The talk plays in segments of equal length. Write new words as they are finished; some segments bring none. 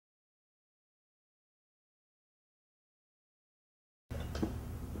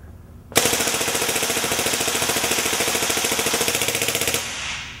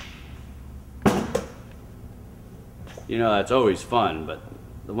You know, that's always fun, but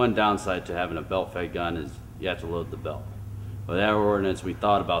the one downside to having a belt-fed gun is you have to load the belt. With our ordinance, we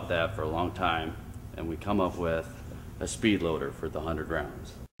thought about that for a long time, and we come up with a speed loader for the 100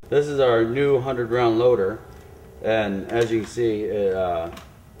 rounds. This is our new 100 round loader, and as you can see, it'll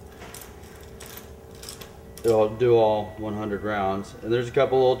do all 100 rounds. And there's a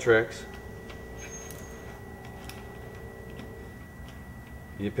couple little tricks.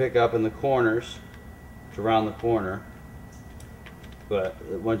 You pick up in the corners to round the corner, but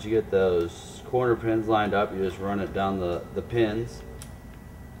once you get those corner pins lined up, you just run it down the pins,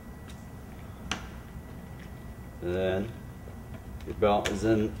 and then your belt is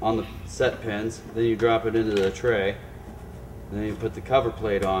in on the set pins. Then you drop it into the tray, and then you put the cover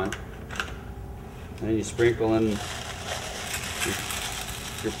plate on, and then you sprinkle in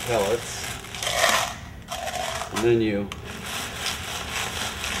your pellets, and then you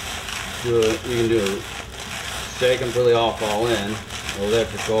can do shake them till they all fall in.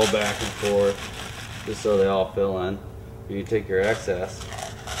 Electrical back and forth, just so they all fill in. You can take your excess,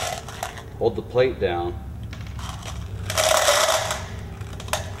 hold the plate down,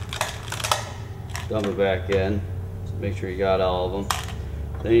 dump it back in, so make sure you got all of them.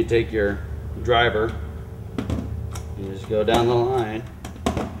 Then you take your driver, you just go down the line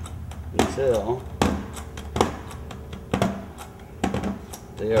until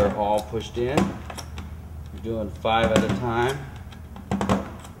they are all pushed in. You're doing 5 at a time.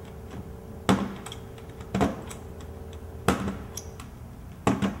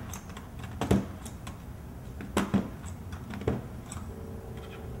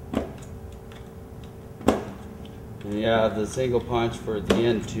 And you have the single punch for the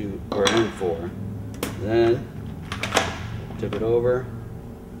end 2 or end 4. Then tip it over.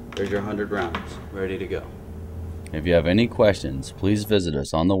 There's your 100 rounds ready to go. If you have any questions, please visit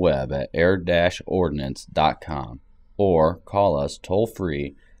us on the web at air-ordnance.com or call us toll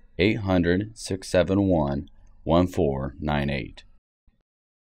free 800-671-1498.